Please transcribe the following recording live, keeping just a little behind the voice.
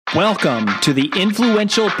Welcome to the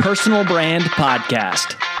Influential Personal Brand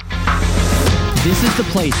Podcast. This is the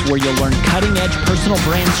place where you'll learn cutting-edge personal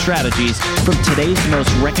brand strategies from today's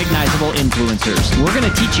most recognizable influencers. We're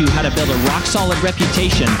going to teach you how to build a rock-solid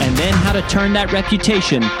reputation and then how to turn that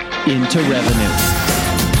reputation into revenue.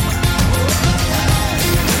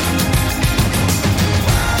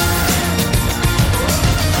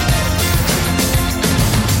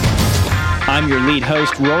 I'm your lead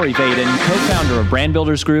host, Rory Vaden, co-founder of Brand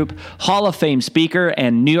Builders Group, Hall of Fame speaker,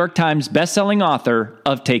 and New York Times bestselling author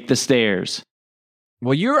of Take the Stairs.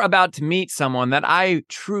 Well, you're about to meet someone that I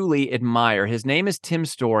truly admire. His name is Tim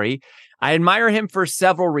Storey. I admire him for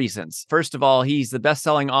several reasons. First of all, he's the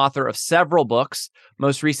best-selling author of several books,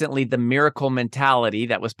 most recently The Miracle Mentality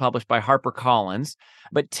that was published by HarperCollins.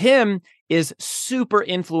 But Tim is super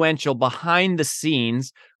influential behind the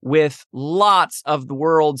scenes with lots of the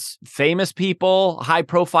world's famous people,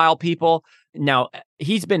 high-profile people. Now,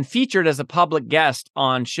 he's been featured as a public guest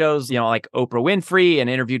on shows, like Oprah Winfrey and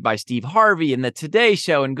interviewed by Steve Harvey and The Today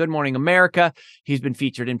Show and Good Morning America. He's been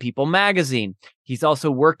featured in People magazine. He's also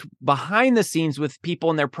worked behind the scenes with people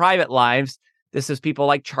in their private lives. This is people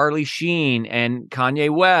like Charlie Sheen and Kanye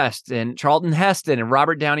West and Charlton Heston and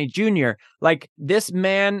Robert Downey Jr. Like, this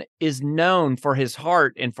man is known for his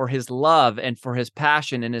heart and for his love and for his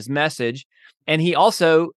passion and his message. And he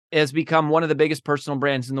also has become one of the biggest personal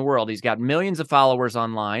brands in the world. He's got millions of followers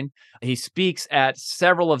online. He speaks at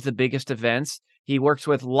several of the biggest events. He works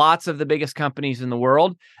with lots of the biggest companies in the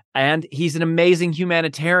world, and he's an amazing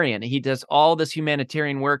humanitarian. He does all this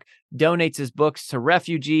humanitarian work, donates his books to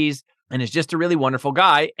refugees, and is just a really wonderful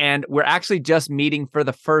guy. And we're actually just meeting for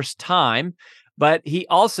the first time. But he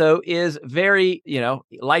also is very,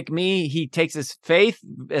 like me, he takes his faith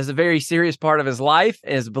as a very serious part of his life,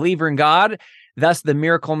 as a believer in God, thus the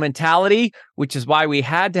miracle mentality, which is why we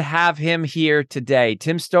had to have him here today.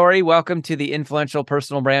 Tim Storey, welcome to the Influential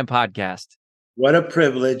Personal Brand Podcast. What a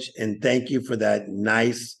privilege, and thank you for that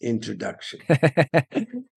nice introduction.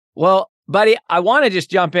 Well, buddy, I want to just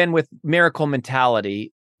jump in with miracle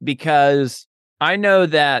mentality because I know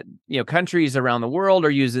that, countries around the world are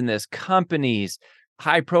using this, companies,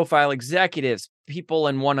 high-profile executives, people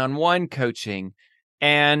in one-on-one coaching,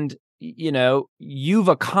 and, you've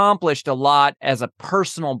accomplished a lot as a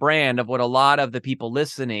personal brand of what a lot of the people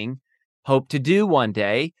listening hope to do one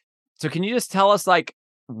day. So can you just tell us,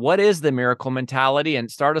 what is the miracle mentality, and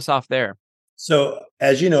start us off there? So,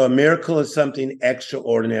 as you know, a miracle is something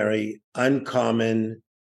extraordinary, uncommon,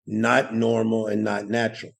 not normal, and not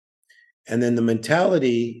natural. And then the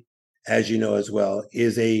mentality, as you know as well,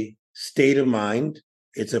 is a state of mind.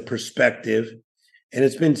 It's a perspective. And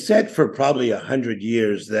it's been said for probably 100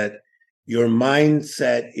 years that your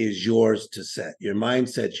mindset is yours to set. Your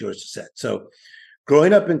mindset's yours to set. So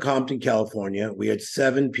growing up in Compton, California, we had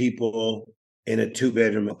 7 people in a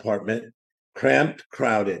 2-bedroom apartment, cramped,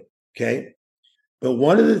 crowded, okay? But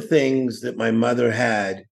one of the things that my mother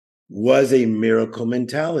had was a miracle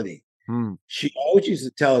mentality. She always used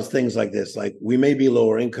to tell us things like this, like, we may be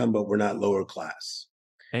lower income, but we're not lower class.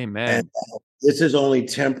 Amen. And this is only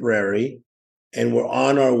temporary, and we're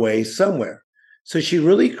on our way somewhere. So she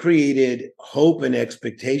really created hope and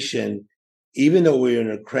expectation, even though we were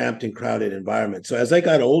in a cramped and crowded environment. So as I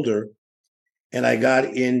got older and I got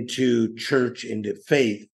into church, into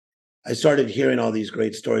faith, I started hearing all these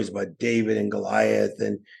great stories about David and Goliath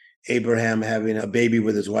and Abraham having a baby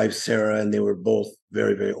with his wife, Sarah, and they were both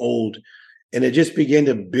very, very old. And it just began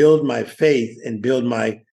to build my faith and build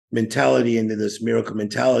my mentality into this miracle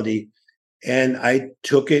mentality. And I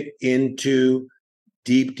took it into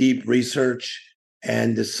deep, deep research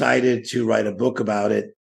and decided to write a book about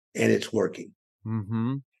it, and it's working.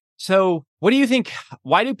 Mm-hmm. So what do you think?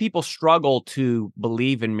 Why do people struggle to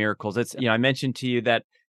believe in miracles? It's, I mentioned to you that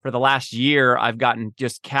for the last year, I've gotten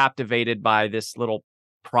just captivated by this little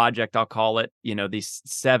project, I'll call it, these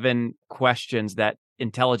 7 questions that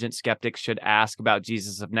intelligent skeptics should ask about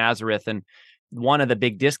Jesus of Nazareth. And one of the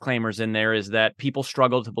big disclaimers in there is that people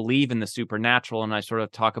struggle to believe in the supernatural. And I sort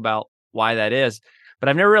of talk about why that is, but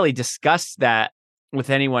I've never really discussed that with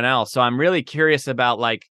anyone else. So I'm really curious about,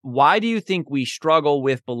 why do you think we struggle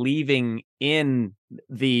with believing in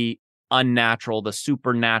the unnatural, the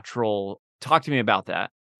supernatural? Talk to me about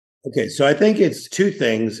that. Okay, so I think it's 2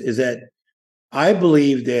 things, is that I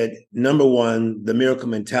believe that, number one, the miracle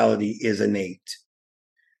mentality is innate.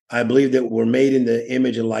 I believe that we're made in the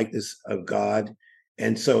image and likeness of God.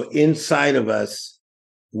 And so inside of us,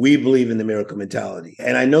 we believe in the miracle mentality.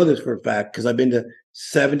 And I know this for a fact because I've been to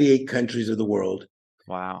 78 countries of the world.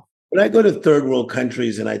 Wow. When I go to third world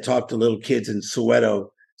countries and I talk to little kids in Soweto,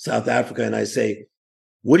 South Africa, and I say,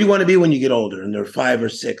 what do you want to be when you get older? And they're 5 or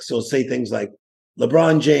 6. So they'll say things like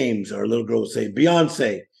LeBron James, or a little girl will say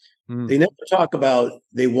Beyonce. They never talk about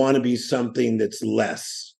they want to be something that's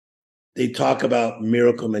less. They talk about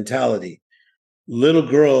miracle mentality. Little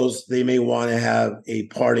girls, they may want to have a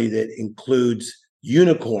party that includes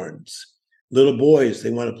unicorns. Little boys,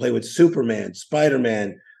 they want to play with Superman,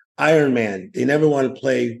 Spider-Man, Iron Man. They never want to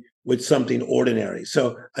play with something ordinary.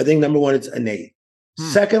 So I think number one, it's innate.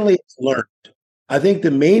 Secondly, it's learned. I think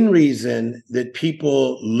the main reason that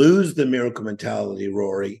people lose the miracle mentality,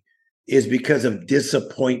 Rory, is because of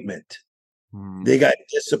disappointment. They got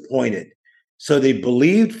disappointed. So they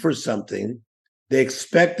believed for something, they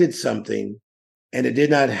expected something, and it did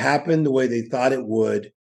not happen the way they thought it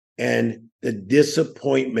would. And the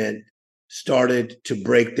disappointment started to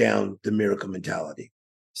break down the miracle mentality.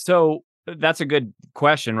 So that's a good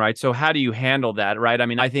question, right? So how do you handle that, right? I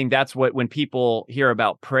mean, I think that's what, when people hear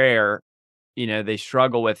about prayer, they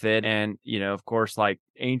struggle with it. And, of course, like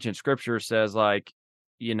ancient scripture says, like,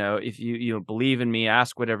 if you believe in me,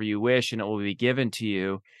 ask whatever you wish and it will be given to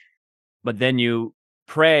you. But then you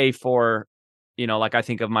pray for, like I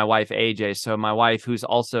think of my wife, AJ. So my wife, who's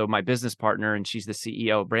also my business partner, and she's the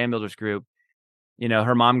CEO of Brand Builders Group,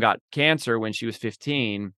 her mom got cancer when she was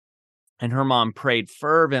 15, and her mom prayed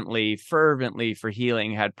fervently for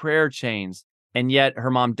healing, had prayer chains, and yet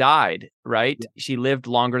her mom died, right? Yeah. She lived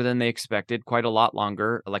longer than they expected, quite a lot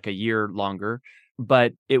longer, like a year longer.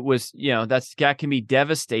 But it was, that can be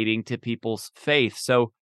devastating to people's faith.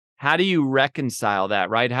 So how do you reconcile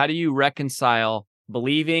that, right? How do you reconcile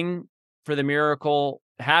believing for the miracle,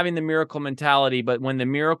 having the miracle mentality, but when the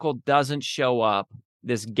miracle doesn't show up,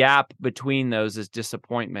 this gap between those is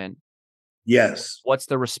disappointment? Yes. What's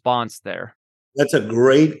the response there? That's a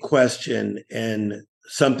great question, and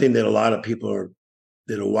something that a lot of people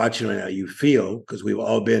that are watching right now, you feel, because we've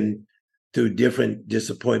all been through different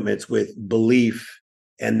disappointments with belief,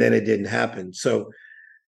 and then it didn't happen. So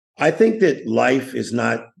I think that life is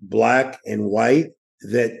not black and white,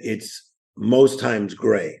 that it's most times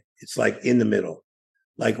gray. It's like in the middle.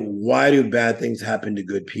 Like, why do bad things happen to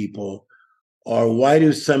good people? Or why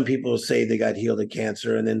do some people say they got healed of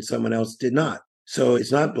cancer and then someone else did not? So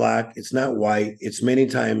it's not black, it's not white, it's many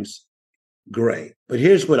times gray. But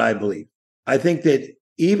here's what I believe. I think that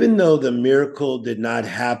even though the miracle did not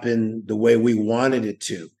happen the way we wanted it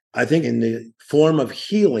to, I think in the form of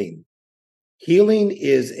healing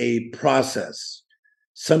is a process.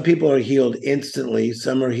 Some people are healed instantly,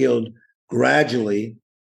 some are healed gradually.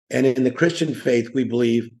 And in the Christian faith, we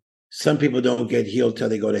believe some people don't get healed till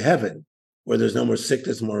they go to heaven, where there's no more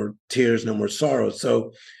sickness, more tears, no more sorrow.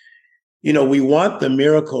 So, we want the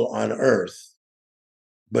miracle on earth,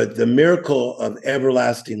 but the miracle of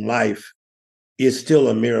everlasting life is still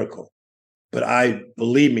a miracle. But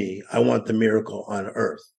believe me, I want the miracle on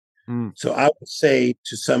earth. So I would say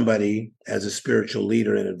to somebody as a spiritual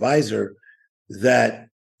leader and advisor that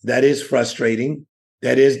is frustrating,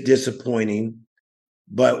 that is disappointing,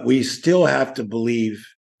 but we still have to believe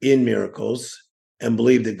in miracles and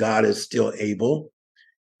believe that God is still able.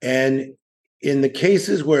 And in the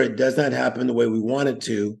cases where it does not happen the way we want it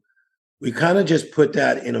to, we kind of just put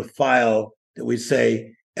that in a file that we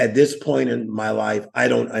say, at this point in my life, I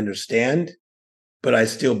don't understand, but I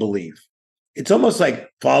still believe. It's almost like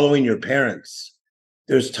following your parents.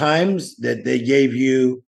 There's times that they gave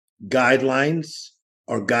you guidelines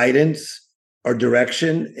or guidance or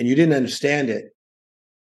direction, and you didn't understand it,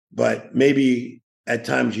 but maybe at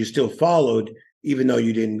times you still followed, even though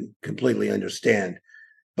you didn't completely understand.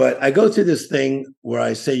 But I go through this thing where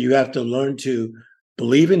I say you have to learn to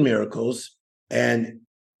believe in miracles and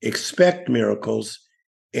expect miracles.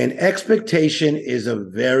 And expectation is a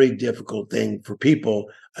very difficult thing for people,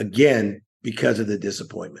 again, because of the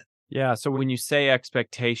disappointment. Yeah. So when you say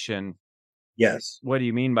expectation, yes, what do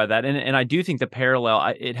you mean by that? And I do think the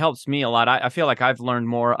parallel, it helps me a lot. I feel like I've learned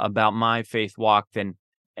more about my faith walk than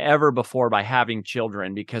ever before by having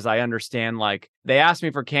children, because I understand, like, they ask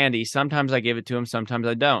me for candy. Sometimes I give it to them. Sometimes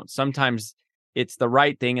I don't. Sometimes it's the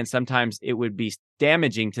right thing, and sometimes it would be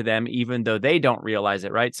damaging to them, even though they don't realize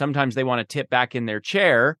it, right? Sometimes they want to tip back in their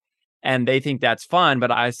chair and they think that's fun,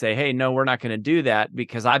 but I say, hey, no, we're not going to do that,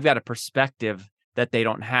 because I've got a perspective that they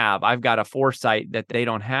don't have. I've got a foresight that they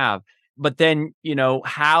don't have. But then,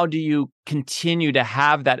 how do you continue to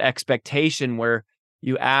have that expectation where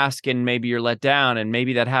you ask and maybe you're let down, and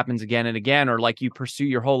maybe that happens again and again, or like you pursue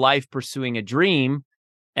your whole life pursuing a dream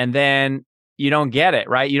and then you don't get it,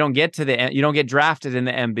 right? You don't get to the end. You don't get drafted in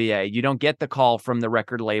the NBA. You don't get the call from the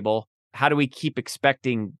record label. How do we keep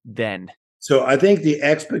expecting then? So I think the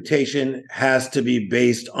expectation has to be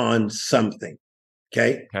based on something.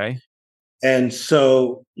 Okay. And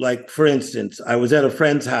so, like, for instance, I was at a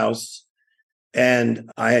friend's house and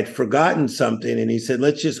I had forgotten something. And he said,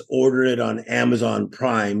 let's just order it on Amazon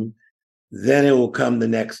Prime. Then it will come the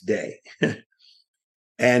next day.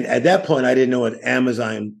 And at that point, I didn't know what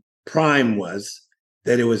Amazon Prime was,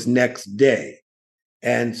 that it was next day.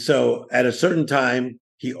 And so at a certain time,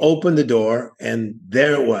 he opened the door and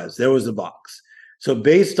there it was. There was the box. So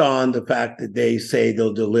based on the fact that they say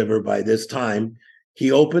they'll deliver by this time,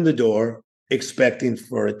 he opened the door expecting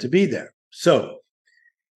for it to be there. So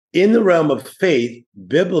in the realm of faith,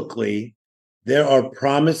 biblically, there are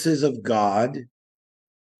promises of God.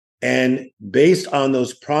 And based on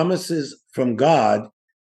those promises from God,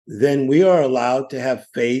 then we are allowed to have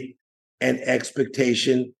faith and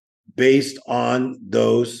expectation based on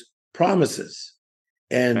those promises.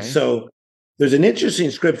 And so there's an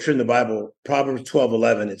interesting scripture in the Bible, Proverbs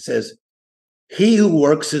 12:11. It says, he who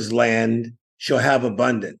works his land shall have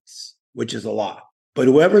abundance, which is a lot. But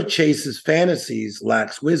whoever chases fantasies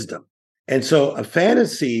lacks wisdom. And so a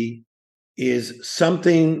fantasy is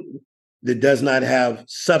something that does not have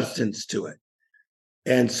substance to it.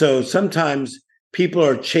 And so sometimes people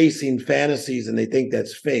are chasing fantasies and they think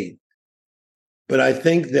that's faith. But I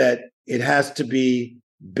think that it has to be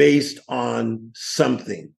based on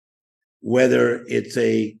something, whether it's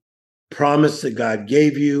a promise that God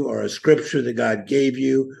gave you or a scripture that God gave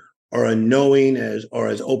you or a knowing, as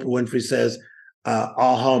Oprah Winfrey says,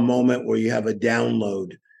 aha moment where you have a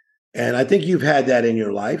download. And I think you've had that in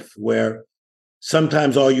your life where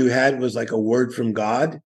sometimes all you had was like a word from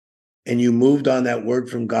God and you moved on that word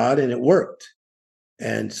from God and it worked.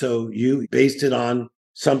 And so you based it on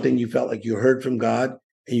something you felt like you heard from God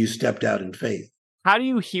and you stepped out in faith. How do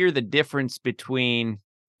you hear the difference between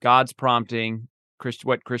God's prompting,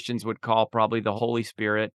 what Christians would call probably the Holy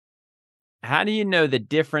Spirit? How do you know the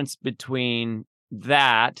difference between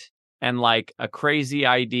that and like a crazy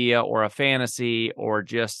idea or a fantasy or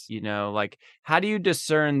just, like, how do you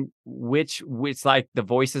discern which like the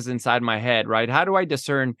voices inside my head, right? How do I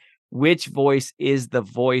discern which voice is the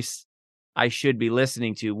voice I should be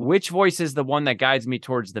listening to? Which voice is the one that guides me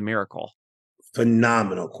towards the miracle?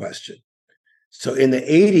 Phenomenal question. So in the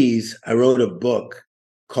 80s, I wrote a book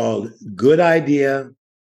called Good Idea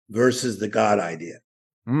versus the God Idea.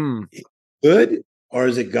 Good or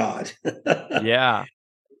is it God? Yeah.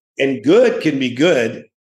 And good can be good,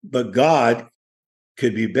 but God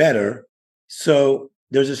could be better. So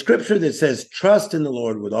there's a scripture that says, trust in the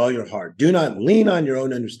Lord with all your heart. Do not lean on your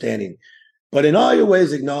own understanding, but in all your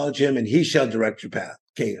ways acknowledge him and he shall direct your path.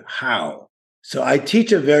 Okay, how? So I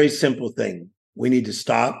teach a very simple thing. We need to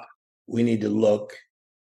stop, we need to look,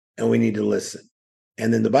 and we need to listen.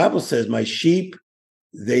 And then the Bible says, my sheep,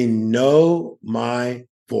 they know my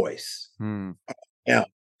voice. Now,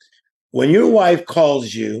 when your wife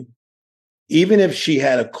calls you, even if she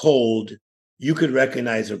had a cold, you could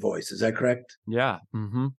recognize her voice. Is that correct? Yeah.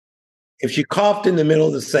 Mm-hmm. If she coughed in the middle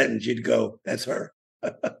of the sentence, you'd go, that's her.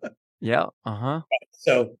 Yeah. Uh-huh.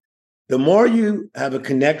 So the more you have a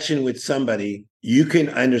connection with somebody, you can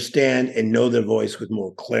understand and know their voice with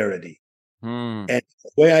more clarity. And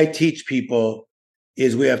the way I teach people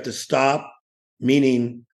is we have to stop,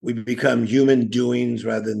 meaning we become human doings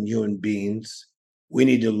rather than human beings. We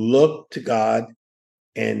need to look to God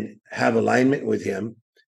and have alignment with him.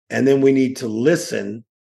 And then we need to listen.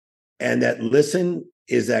 And that listen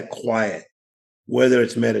is that quiet, whether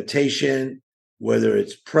it's meditation, whether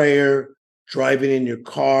it's prayer, driving in your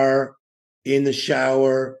car, in the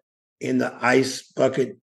shower, in the ice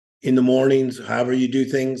bucket in the mornings, however you do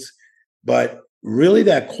things. But really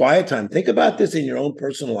that quiet time, think about this in your own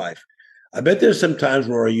personal life. I bet there's some times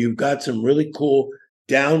where you've got some really cool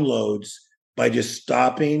downloads by just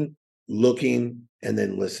stopping, looking, and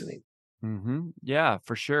then listening. Mm-hmm. Yeah,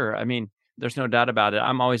 for sure. I mean, there's no doubt about it.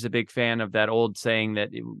 I'm always a big fan of that old saying that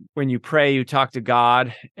when you pray, you talk to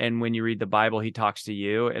God, and when you read the Bible, he talks to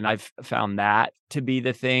you. And I've found that to be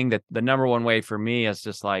the thing that the number one way for me is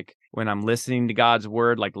just like when I'm listening to God's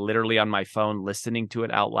word, like literally on my phone, listening to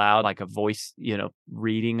it out loud, like a voice,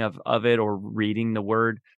 reading of it or reading the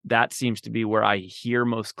word. That seems to be where I hear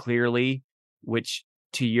most clearly, which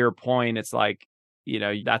to your point, it's like,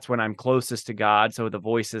 that's when I'm closest to God. So the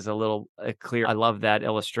voice is a little clear. I love that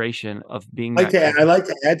illustration of being. I like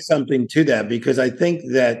to add something to that, because I think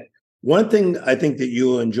that one thing I think that you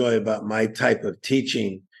will enjoy about my type of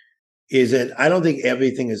teaching is that I don't think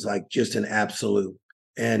everything is like just an absolute.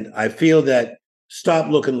 And I feel that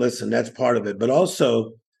stop, look, and listen, that's part of it. But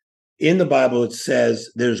also in the Bible, it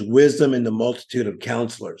says there's wisdom in the multitude of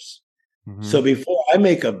counselors. Mm-hmm. So before I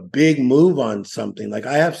make a big move on something, like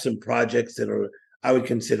I have some projects that I would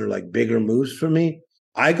consider like bigger moves for me.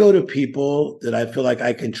 I go to people that I feel like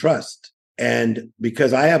I can trust. And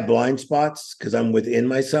because I have blind spots, because I'm within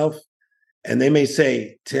myself, and they may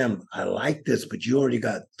say, Tim, I like this, but you already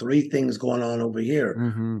got 3 things going on over here.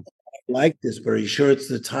 Mm-hmm. I like this, but are you sure it's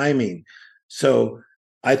the timing? So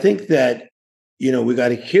I think that, we got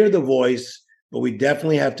to hear the voice, but we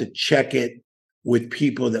definitely have to check it with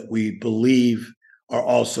people that we believe are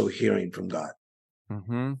also hearing from God.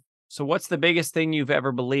 Mm-hmm. So what's the biggest thing you've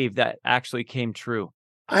ever believed that actually came true?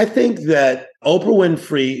 I think that Oprah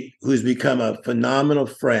Winfrey, who's become a phenomenal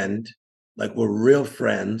friend, like we're real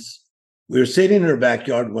friends, we were sitting in her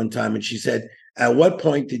backyard one time and she said, at what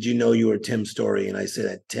point did you know you were Tim Storey? And I said,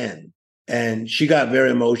 at 10. And she got very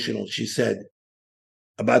emotional. She said,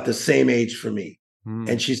 about the same age for me.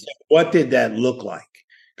 And she said, what did that look like?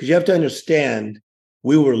 Because you have to understand,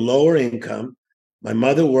 we were lower income. My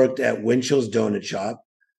mother worked at Winchell's Donut Shop.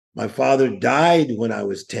 My father died when I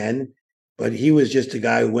was 10, but he was just a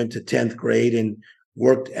guy who went to 10th grade and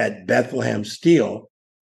worked at Bethlehem Steel.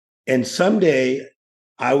 And someday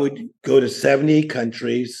I would go to 70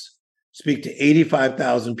 countries, speak to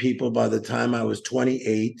 85,000 people by the time I was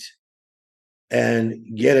 28, and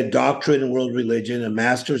get a doctorate in world religion, a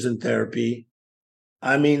master's in therapy.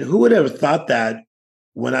 I mean, who would have thought that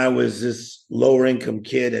when I was this lower income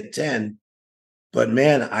kid at 10? But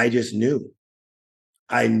man, I just knew.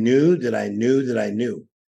 I knew that I knew that I knew.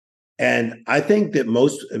 And I think that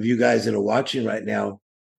most of you guys that are watching right now,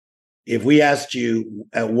 if we asked you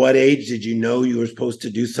at what age did you know you were supposed to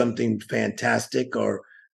do something fantastic or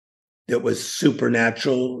that was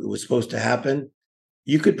supernatural, it was supposed to happen,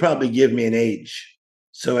 you could probably give me an age.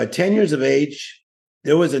 So at 10 years of age,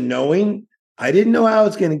 there was a knowing. I didn't know how I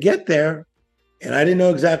was going to get there, and I didn't know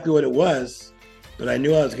exactly what it was, but I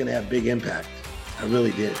knew I was going to have big impact. I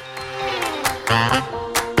really did.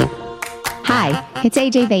 Hi, it's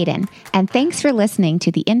AJ Vaden, and thanks for listening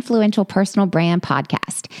to the Influential Personal Brand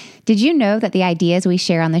Podcast. Did you know that the ideas we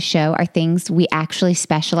share on the show are things we actually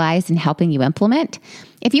specialize in helping you implement?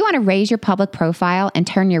 If you want to raise your public profile and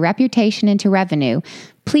turn your reputation into revenue,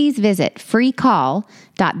 please visit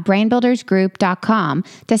freecall.brandbuildersgroup.com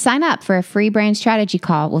to sign up for a free brand strategy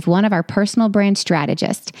call with one of our personal brand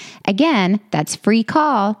strategists. Again, that's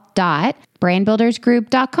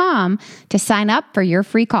freecall.brandbuildersgroup.com to sign up for your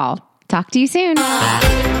free call. Talk to you soon.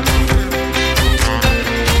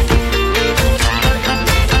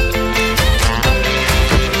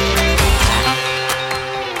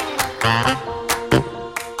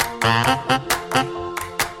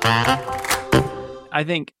 I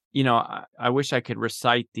think, I wish I could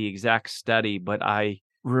recite the exact study, but I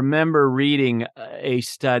remember reading a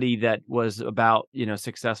study that was about,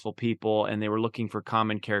 successful people, and they were looking for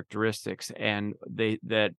common characteristics, and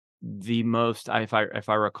the most, if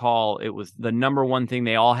I recall, it was the number one thing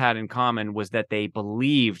they all had in common was that they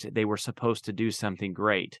believed they were supposed to do something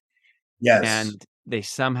great. Yes. And they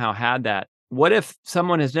somehow had that. What if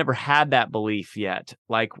someone has never had that belief yet?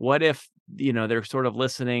 Like, what if, they're sort of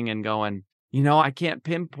listening and going, I can't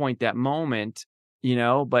pinpoint that moment,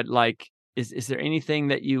 but like, is there anything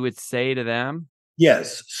that you would say to them?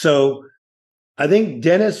 Yes. So I think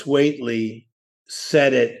Dennis Waitley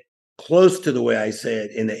said it close to the way I say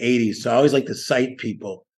it in the 80s. So I always like to cite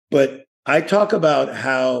people. But I talk about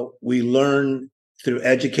how we learn through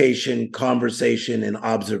education, conversation, and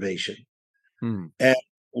observation. And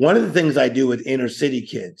one of the things I do with inner city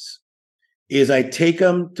kids is I take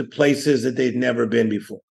them to places that they've never been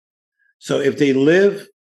before. So if they live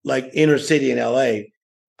like inner city in LA,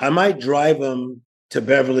 I might drive them to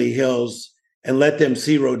Beverly Hills and let them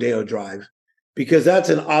see Rodeo Drive, because that's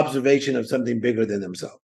an observation of something bigger than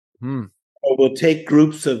themselves. Or we'll take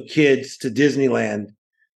groups of kids to Disneyland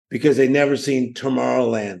because they've never seen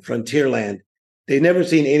Tomorrowland, Frontierland. They've never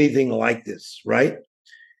seen anything like this, right?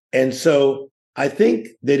 And so I think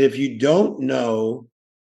that if you don't know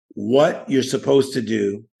what you're supposed to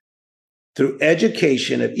do, through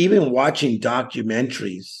education, of even watching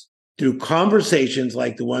documentaries, through conversations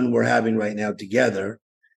like the one we're having right now together,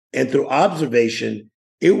 and through observation,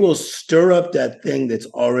 it will stir up that thing that's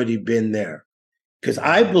already been there. Because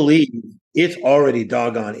I believe it's already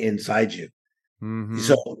doggone inside you.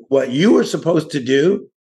 So what you were supposed to do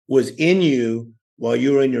was in you while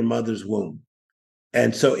you were in your mother's womb.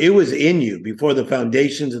 And so it was in you before the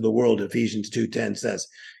foundations of the world, Ephesians 2:10 says.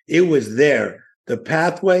 It was there. The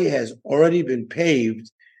pathway has already been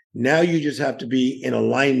paved. Now you just have to be in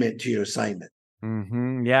alignment to your assignment.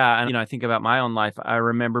 Yeah. And, I think about my own life. I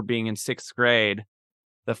remember being in 6th grade,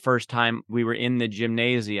 the first time we were in the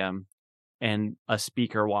gymnasium and a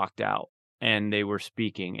speaker walked out and they were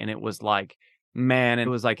speaking. And it was like, man, it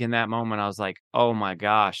was like in that moment, I was like, oh my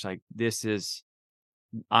gosh, like this is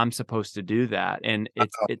I'm supposed to do that. And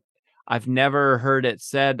I've never heard it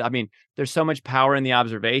said. I mean, there's so much power in the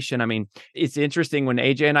observation. I mean, it's interesting when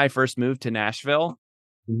AJ and I first moved to Nashville,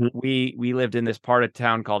 we lived in this part of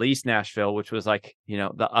town called East Nashville, which was like,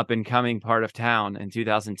 the up and coming part of town in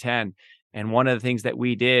 2010. And one of the things that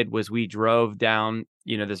we did was we drove down,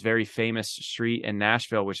 this very famous street in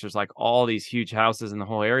Nashville, which was like all these huge houses in the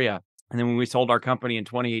whole area. And then when we sold our company in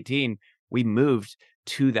 2018, we moved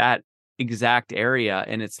to that exact area.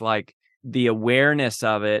 And it's like the awareness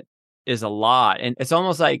of it is a lot. And it's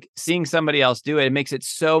almost like seeing somebody else do it. It makes it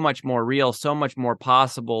so much more real, so much more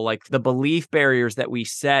possible. Like the belief barriers that we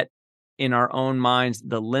set in our own minds,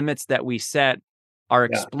 the limits that we set are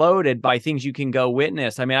exploded by things you can go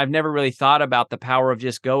witness. I mean, I've never really thought about the power of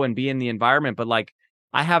just go and be in the environment, but like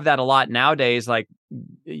I have that a lot nowadays. Like,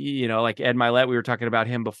 like Ed Milet, we were talking about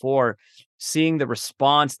him before, seeing the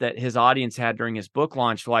response that his audience had during his book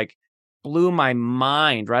launch, like blew my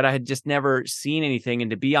mind, right? I had just never seen anything.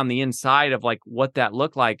 And to be on the inside of like what that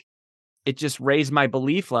looked like, it just raised my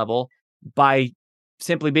belief level by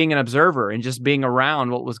simply being an observer and just being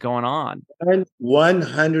around what was going on.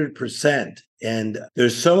 100%. And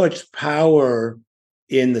there's so much power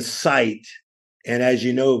in the sight. And as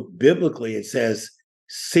you know, biblically, it says,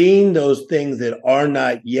 seeing those things that are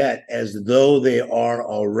not yet as though they are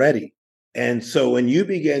already. And so when you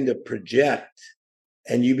begin to project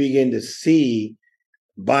and you begin to see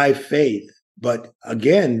by faith, but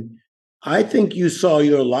again, I think you saw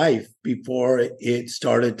your life before it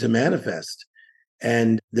started to manifest,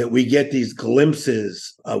 and that we get these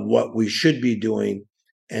glimpses of what we should be doing.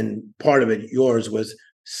 And part of it, yours was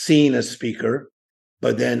seeing a speaker,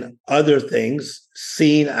 but then other things,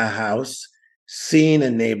 seeing a house, seeing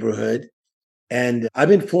a neighborhood. And I've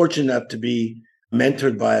been fortunate enough to be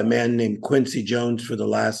mentored by a man named Quincy Jones for the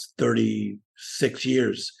last 36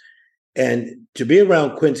 years. And to be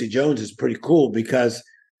around Quincy Jones is pretty cool because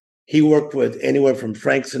he worked with anywhere from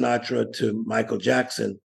Frank Sinatra to Michael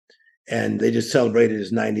Jackson. And they just celebrated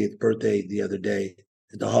his 90th birthday the other day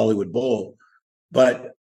at the Hollywood Bowl.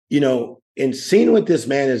 But, in seeing what this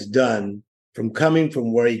man has done from coming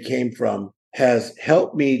from where he came from has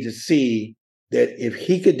helped me to see that if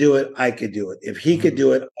he could do it, I could do it. If he could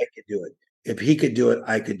do it, I could do it. If he could do it,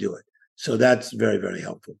 I could do it. So that's very, very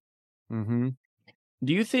helpful. Mm-hmm.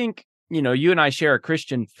 Do you think, you and I share a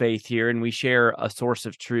Christian faith here, and we share a source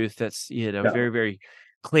of truth that's, very, very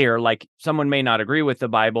clear. Like someone may not agree with the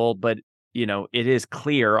Bible, but, it is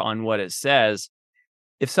clear on what it says.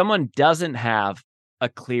 If someone doesn't have a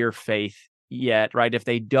clear faith yet, right? If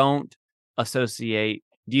they don't associate,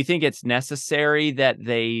 do you think it's necessary that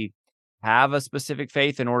they have a specific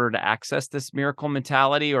faith in order to access this miracle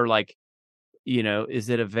mentality? Or like, is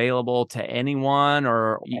it available to anyone?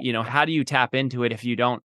 Or, how do you tap into it if you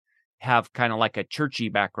don't have kind of like a churchy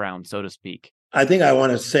background, so to speak? I think I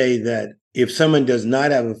want to say that if someone does not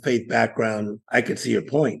have a faith background, I could see your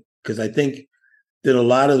point, because I think that a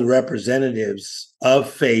lot of the representatives of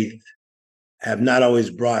faith have not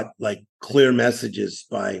always brought like clear messages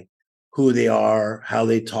by who they are, how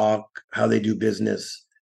they talk, how they do business.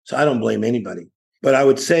 So I don't blame anybody. But I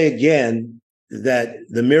would say again that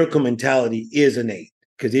the miracle mentality is innate,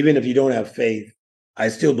 because even if you don't have faith, I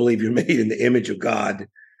still believe you're made in the image of God.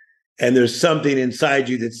 And there's something inside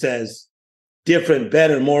you that says different,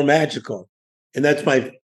 better, more magical. And that's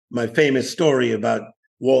my famous story about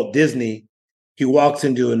Walt Disney. He walks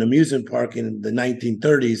into an amusement park in the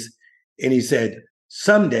 1930s and he said,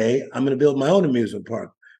 someday I'm going to build my own amusement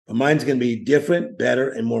park, but mine's going to be different, better,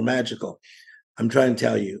 and more magical. I'm trying to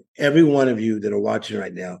tell you, every one of you that are watching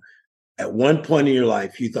right now, at one point in your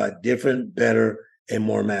life, you thought different, better, and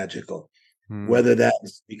more magical, whether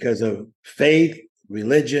that's because of faith,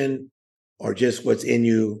 religion, or just what's in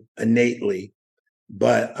you innately.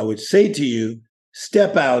 But I would say to you,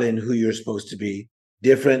 step out in who you're supposed to be,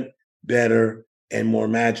 different, better, and more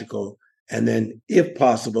magical. And then, if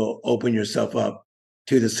possible, open yourself up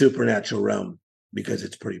to the supernatural realm, because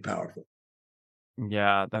it's pretty powerful.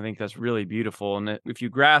 Yeah, I think that's really beautiful. And if you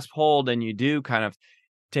grasp hold and you do kind of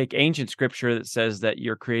take ancient scripture that says that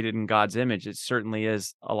you're created in God's image, it certainly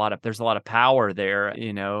is there's a lot of power there,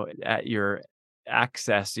 at your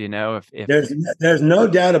access, if there's no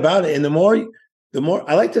doubt about it. And the more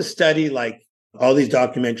I like to study like all these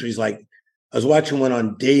documentaries, like I was watching one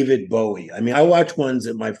on David Bowie. I mean, I watch ones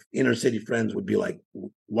that my inner city friends would be like,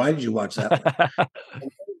 why did you watch that one? I'm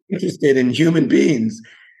interested in human beings.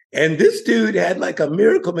 And this dude had like a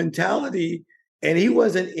miracle mentality, and he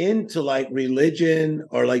wasn't into like religion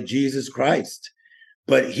or like Jesus Christ,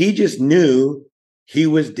 but he just knew he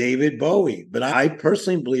was David Bowie. But I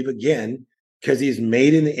personally believe, again, because he's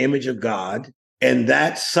made in the image of God, And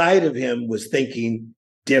that side of him was thinking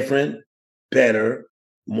different, better,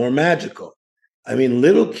 more magical. I mean,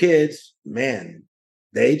 little kids, man,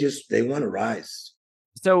 they want to rise.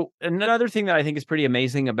 So another thing that I think is pretty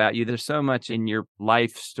amazing about you, there's so much in your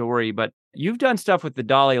life story, but you've done stuff with the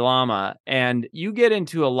Dalai Lama, and you get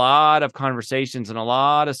into a lot of conversations and a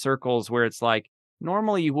lot of circles where it's like,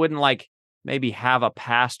 normally you wouldn't like maybe have a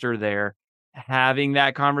pastor there having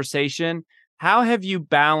that conversation. How have you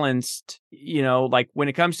balanced, like when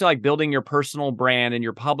it comes to like building your personal brand and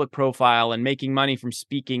your public profile and making money from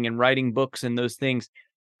speaking and writing books and those things?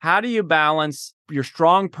 How do you balance your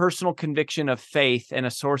strong personal conviction of faith and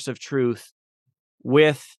a source of truth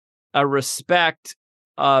with a respect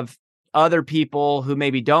of other people who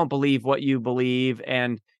maybe don't believe what you believe?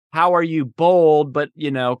 And how are you bold, but,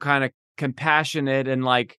 kind of compassionate and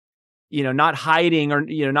like, not hiding or,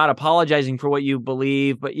 not apologizing for what you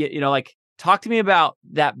believe, but, like, talk to me about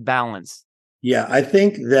that balance. Yeah, I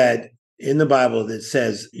think that in the Bible that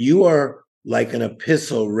says you are like an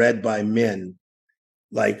epistle read by men.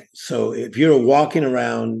 Like, so if you're walking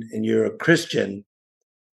around and you're a Christian,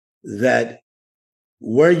 that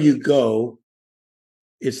where you go,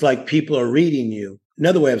 it's like people are reading you.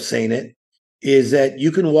 Another way of saying it is that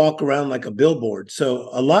you can walk around like a billboard. So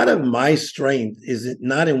a lot of my strength is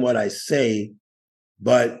not in what I say,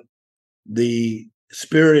 but the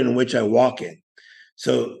spirit in which I walk in.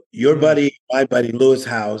 So your buddy, my buddy, Lewis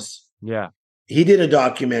House, yeah, he did a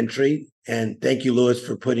documentary, and thank you, Lewis,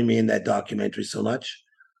 for putting me in that documentary so much.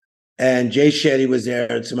 And Jay Shetty was there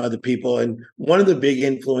and some other people. And one of the big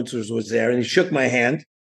influencers was there, and he shook my hand,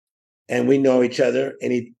 and we know each other.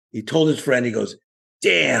 And he told his friend, he goes,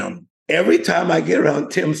 damn, every time I get around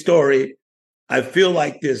Tim Storey, I feel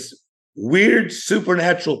like this weird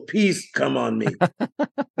supernatural peace come on me.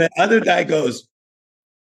 The other guy goes,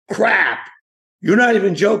 crap, you're not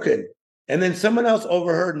even joking. And then someone else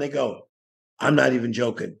overheard and they go, I'm not even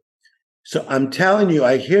joking. So I'm telling you,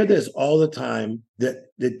 I hear this all the time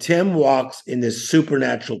that Tim walks in this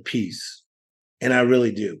supernatural peace. And I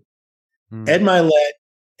really do. Ed Milet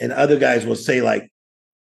and other guys will say, like,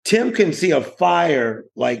 Tim can see a fire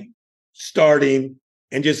like starting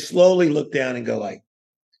and just slowly look down and go like,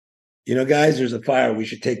 guys, there's a fire. We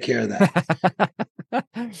should take care of that.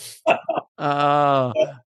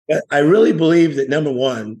 But I really believe that, number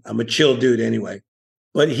one, I'm a chill dude anyway,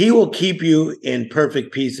 but he will keep you in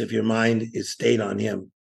perfect peace if your mind is stayed on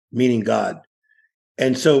him, meaning God.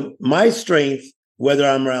 And so my strength, whether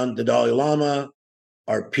I'm around the Dalai Lama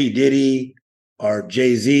or P. Diddy or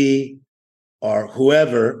Jay-Z or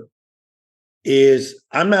whoever, is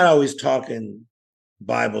I'm not always talking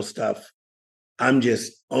Bible stuff. I'm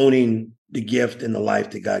just owning the gift and the life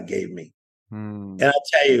that God gave me. And I'll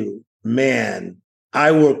tell you, man,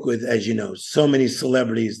 I work with, as you know, so many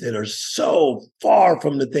celebrities that are so far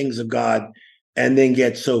from the things of God and then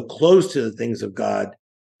get so close to the things of God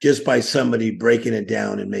just by somebody breaking it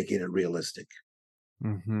down and making it realistic.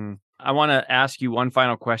 I want to ask you one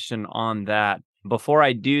final question on that. Before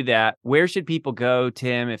I do that, where should people go,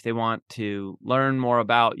 Tim, if they want to learn more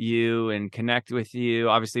about you and connect with you?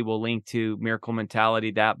 Obviously, we'll link to Miracle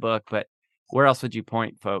Mentality, that book, but where else would you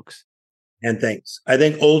point folks? And thanks. I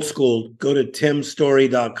think old school, go to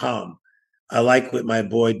timstorey.com. I like what my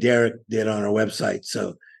boy Derek did on our website.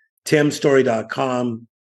 So timstorey.com.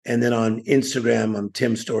 And then on Instagram, I'm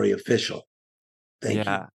Tim Storey Official. Thank you.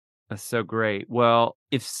 Yeah, that's so great. Well,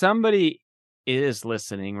 if somebody is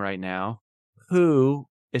listening right now who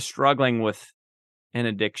is struggling with an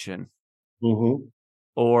addiction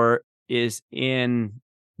or is in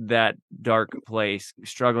that dark place,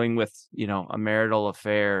 struggling with, a marital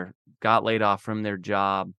affair, got laid off from their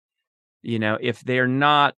job, if they're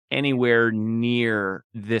not anywhere near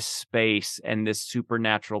this space and this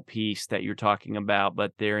supernatural peace that you're talking about,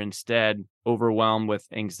 but they're instead overwhelmed with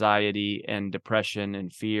anxiety and depression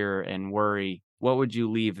and fear and worry, what would you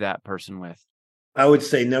leave that person with? I would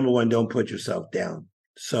say, number one, don't put yourself down.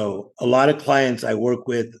 So a lot of clients I work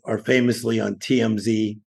with are famously on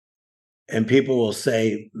TMZ. And people will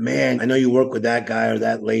say, man, I know you work with that guy or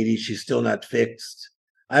that lady. She's still not fixed.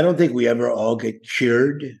 I don't think we ever all get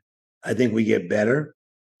cured. I think we get better.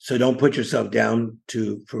 So don't put yourself down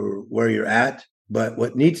for where you're at. But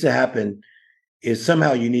what needs to happen is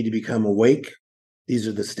somehow you need to become awake. These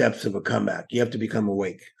are the steps of a comeback. You have to become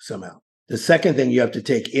awake somehow. The second thing, you have to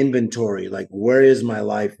take inventory. Like, where is my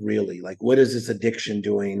life really? Like, what is this addiction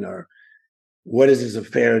doing? Or what is this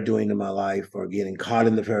affair doing to my life, or getting caught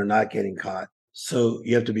in the affair or not getting caught? So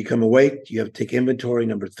you have to become awake. You have to take inventory.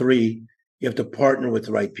 Number three, you have to partner with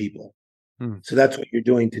the right people. So that's what you're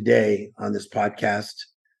doing today on this podcast.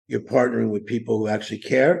 You're partnering with people who actually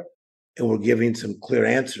care and we're giving some clear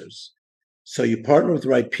answers. So you partner with the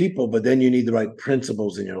right people, but then you need the right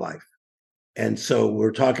principles in your life. And so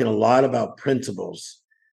we're talking a lot about principles.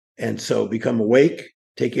 And so become awake,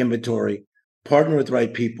 take inventory, partner with the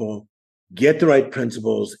right people, get the right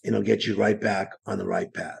principles, and it'll get you right back on the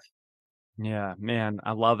right path. Yeah, man,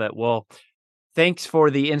 I love it. Well, thanks for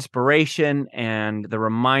the inspiration and the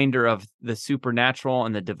reminder of the supernatural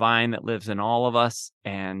and the divine that lives in all of us,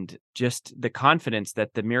 and just the confidence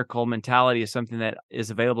that the miracle mentality is something that is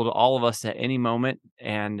available to all of us at any moment,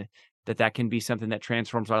 and that can be something that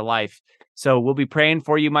transforms our life. So we'll be praying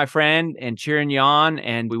for you, my friend, and cheering you on,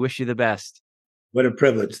 and we wish you the best. What a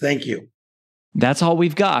privilege. Thank you. That's all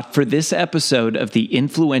we've got for this episode of the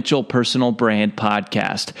Influential Personal Brand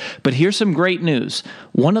Podcast. But here's some great news.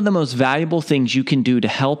 One of the most valuable things you can do to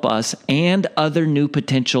help us and other new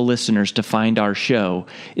potential listeners to find our show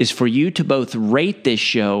is for you to both rate this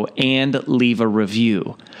show and leave a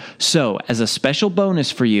review. So, as a special bonus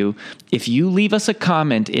for you, if you leave us a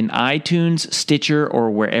comment in iTunes, Stitcher, or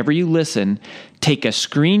wherever you listen, take a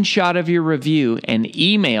screenshot of your review and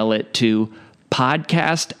email it to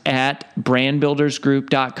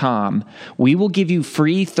podcast@brandbuildersgroup.com. We will give you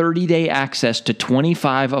free 30-day access to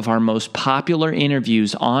 25 of our most popular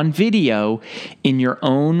interviews on video in your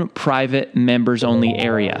own private members-only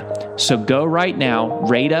area. So go right now,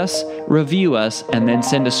 rate us, review us, and then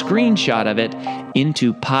send a screenshot of it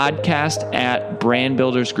into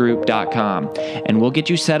podcast@brandbuildersgroup.com. And we'll get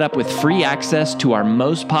you set up with free access to our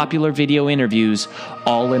most popular video interviews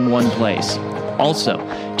all in one place. Also,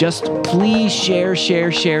 just please share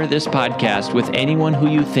this podcast with anyone who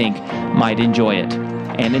you think might enjoy it.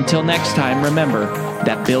 And until next time, remember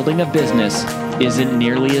that building a business isn't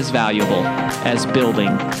nearly as valuable as building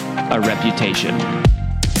a reputation.